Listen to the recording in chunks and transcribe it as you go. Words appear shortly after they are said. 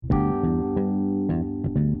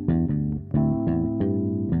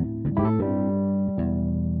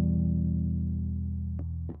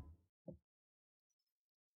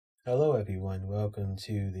everyone. Welcome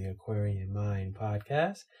to the Aquarian Mind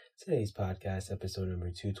podcast. Today's podcast, episode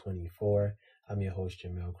number 224. I'm your host,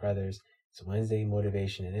 Jamel Crothers. It's Wednesday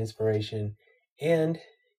Motivation and Inspiration, and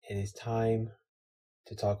it is time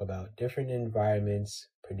to talk about different environments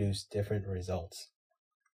produce different results.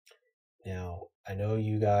 Now, I know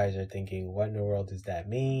you guys are thinking, what in the world does that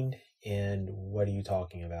mean? And what are you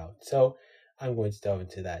talking about? So I'm going to delve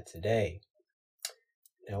into that today.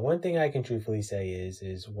 Now, one thing I can truthfully say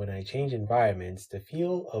is when I change environments, the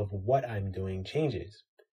feel of what I'm doing changes.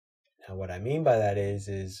 Now, what I mean by that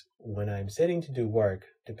is when I'm sitting to do work,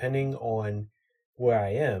 depending on where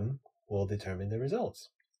I am, will determine the results.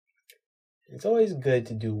 It's always good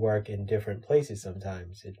to do work in different places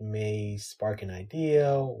sometimes. It may spark an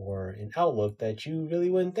idea or an outlook that you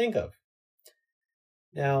really wouldn't think of.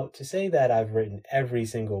 Now, to say that I've written every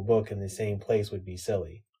single book in the same place would be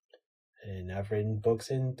silly. And I've written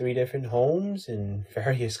books in 3 different homes, in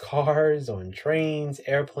various cars, on trains,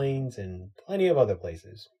 airplanes, and plenty of other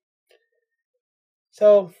places.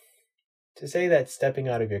 So, to say that stepping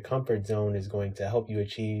out of your comfort zone is going to help you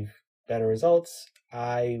achieve better results,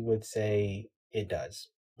 I would say it does.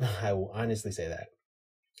 I will honestly say that.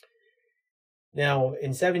 Now,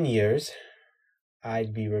 in 7 years,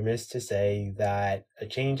 I'd be remiss to say that a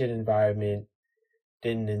change in environment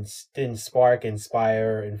didn't spark,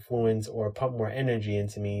 inspire, influence, or pump more energy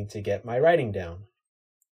into me to get my writing down.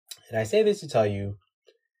 And I say this to tell you,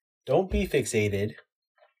 don't be fixated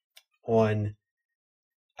on,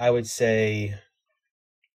 I would say,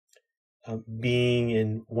 being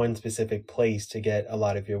in one specific place to get a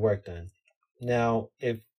lot of your work done. Now,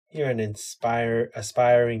 if you're an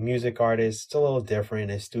aspiring music artist, it's a little different,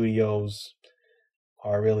 as studios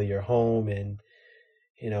are really your home, and,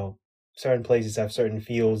 certain places have certain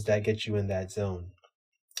fields that get you in that zone.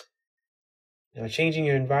 Now, changing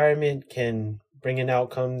your environment can bring an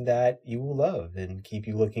outcome that you will love and keep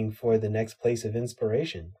you looking for the next place of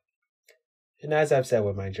inspiration. And as I've said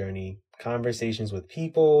with my journey, conversations with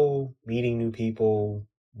people, meeting new people,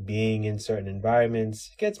 being in certain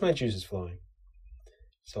environments gets my juices flowing.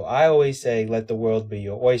 So I always say, let the world be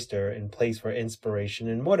your oyster and place for inspiration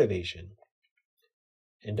and motivation.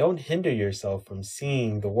 And don't hinder yourself from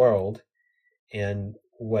seeing the world and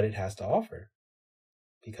what it has to offer.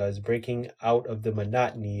 Because breaking out of the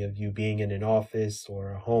monotony of you being in an office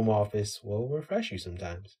or a home office will refresh you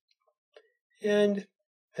sometimes. And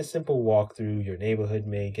a simple walk through your neighborhood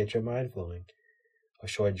may get your mind flowing. A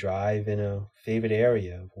short drive in a favorite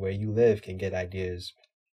area of where you live can get ideas.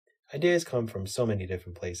 Ideas come from so many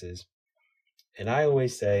different places. And I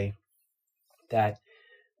always say that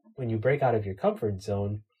when you break out of your comfort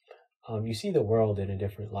zone, you see the world in a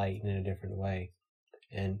different light and in a different way.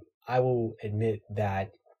 And I will admit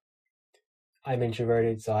that I'm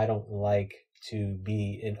introverted, so I don't like to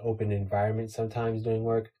be in open environments sometimes doing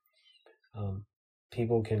work.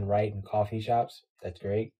 People can write in coffee shops. That's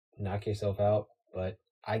great. Knock yourself out. But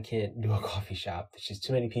I can't do a coffee shop. There's just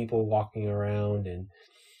too many people walking around and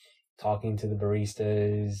talking to the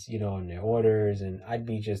baristas, on their orders. And I'd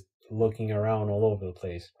be just looking around all over the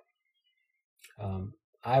place.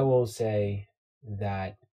 I will say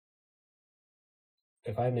that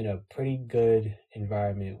if I'm in a pretty good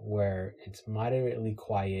environment where it's moderately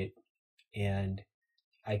quiet and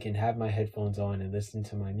I can have my headphones on and listen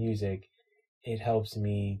to my music, it helps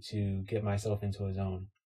me to get myself into a zone.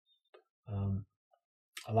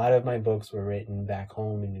 A lot of my books were written back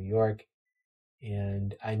home in New York,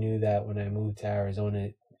 and I knew that when I moved to Arizona,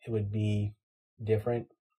 it would be different,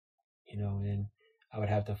 and I would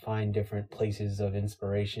have to find different places of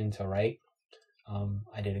inspiration to write.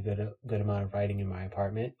 I did a good amount of writing in my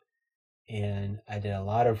apartment, and I did a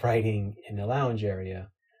lot of writing in the lounge area.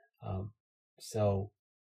 So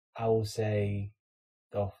I will say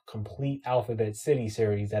the complete Alphabet City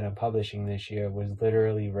series that I'm publishing this year was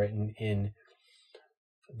literally written in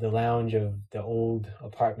the lounge of the old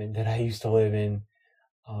apartment that I used to live in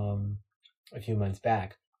a few months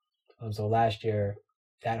back. So last year,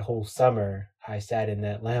 that whole summer, I sat in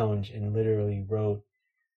that lounge and literally wrote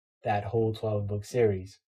that whole 12-book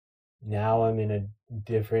series. Now I'm in a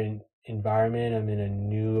different environment. I'm in a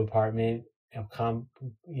new apartment,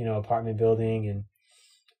 apartment building, and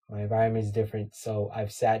my environment is different. So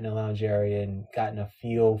I've sat in a lounge area and gotten a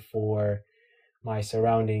feel for my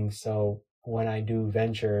surroundings. So when I do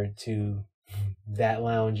venture to that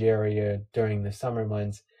lounge area during the summer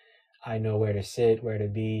months, I know where to sit, where to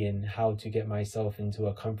be, and how to get myself into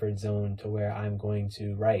a comfort zone to where I'm going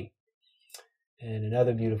to write. And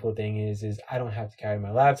another beautiful thing is I don't have to carry my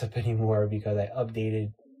laptop anymore because I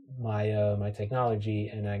updated my technology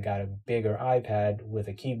and I got a bigger iPad with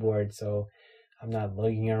a keyboard. So I'm not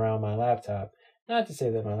lugging around my laptop. Not to say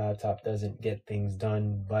that my laptop doesn't get things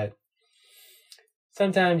done, but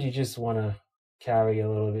sometimes you just want to carry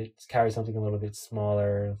something a little bit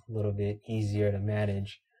smaller, a little bit easier to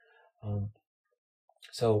manage. Um,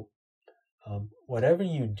 so whatever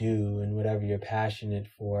you do and whatever you're passionate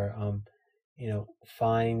for,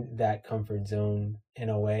 find that comfort zone in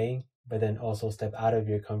a way, but then also step out of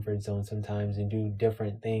your comfort zone sometimes and do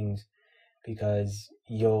different things, because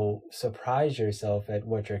you'll surprise yourself at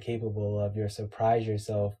what you're capable of. You'll surprise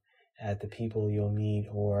yourself at the people you'll meet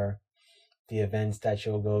or the events that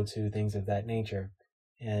you'll go to, things of that nature.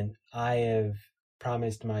 And I have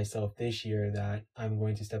promised myself this year that I'm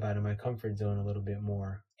going to step out of my comfort zone a little bit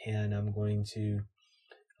more, and I'm going to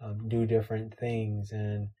do different things,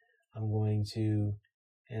 and I'm going to,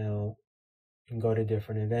 go to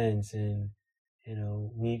different events and,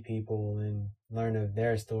 meet people and learn of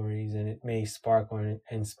their stories, and it may spark or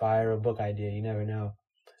inspire a book idea. You never know.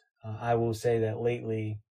 I will say that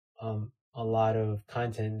lately, a lot of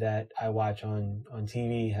content that I watch on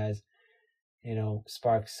TV has,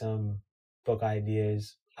 sparked some book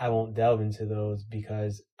ideas. I won't delve into those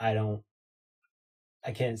because I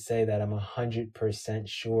can't say that I'm 100%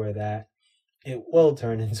 sure that it will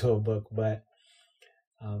turn into a book, but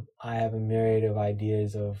I have a myriad of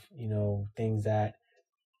ideas of, things that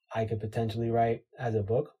I could potentially write as a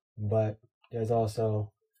book, but there's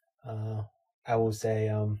also, I will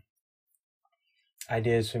say,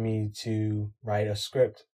 ideas for me to write a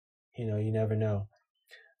script. You never know.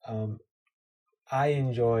 I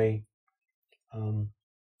enjoy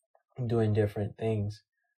doing different things.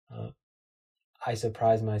 I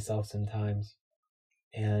surprise myself sometimes,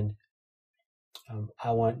 and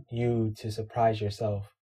I want you to surprise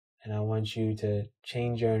yourself, and I want you to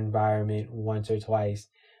change your environment once or twice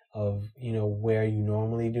of where you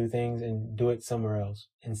normally do things, and do it somewhere else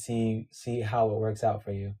and see how it works out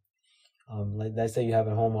for you. Let's say you have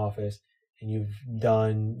a home office and you've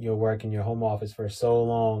done your work in your home office for so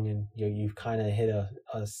long, and you've kind of hit a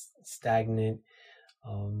stagnant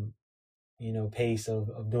pace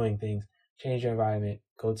of doing things. Change your environment,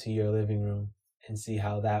 go to your living room and see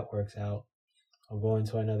how that works out, or go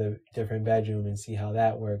into another different bedroom and see how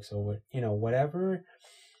that works, or whatever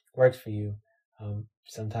works for you.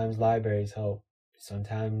 Sometimes libraries help.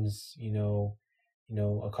 Sometimes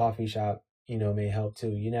a coffee shop may help too.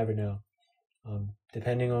 You never know.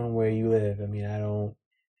 Depending on where you live. I mean, I don't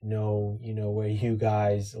know where you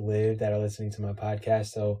guys live that are listening to my podcast.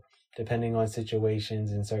 So depending on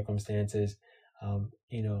situations and circumstances,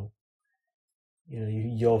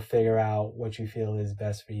 you'll figure out what you feel is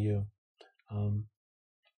best for you.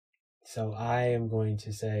 So I am going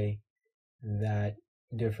to say that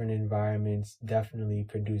different environments definitely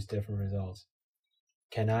produce different results.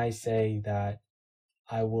 Can I say that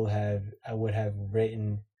I would have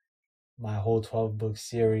written my whole 12-book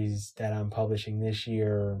series that I'm publishing this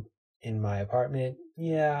year in my apartment?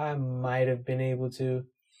 Yeah, I might have been able to,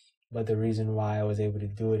 but the reason why I was able to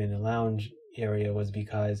do it in a lounge area was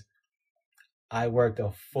because I worked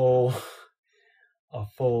a full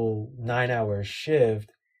 9-hour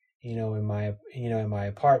shift, in my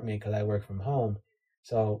apartment, because I work from home.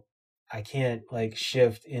 So I can't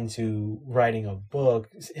shift into writing a book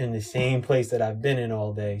in the same place that I've been in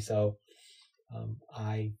all day. So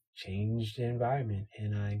I changed the environment,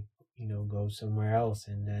 and I go somewhere else,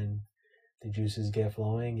 and then the juices get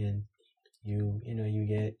flowing, and you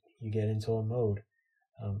get into a mode.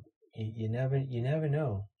 You never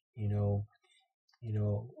know.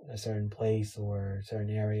 A certain place or a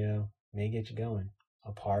certain area may get you going.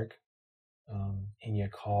 A park, in your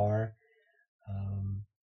car,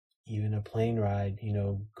 even a plane ride,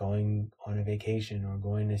 going on a vacation or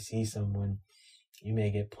going to see someone. You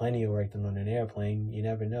may get plenty of work done on an airplane. You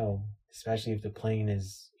never know, especially if the plane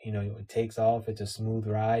is, it takes off. It's a smooth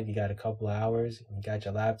ride. You got a couple of hours. You got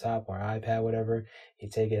your laptop or iPad, whatever. You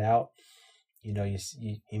take it out. You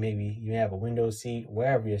may have a window seat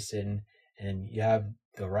wherever you're sitting, and you have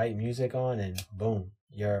the right music on, and boom,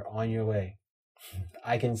 you're on your way.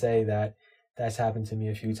 I can say that that's happened to me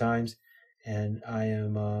a few times, and I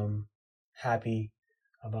am happy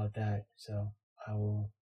about that. So I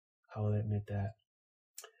will admit that.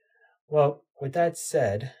 Well, with that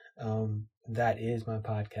said, that is my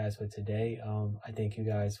podcast for today. I thank you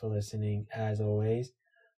guys for listening as always.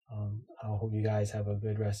 I hope you guys have a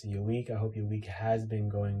good rest of your week. I hope your week has been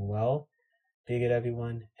going well. Be good,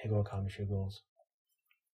 everyone, and go accomplish your goals.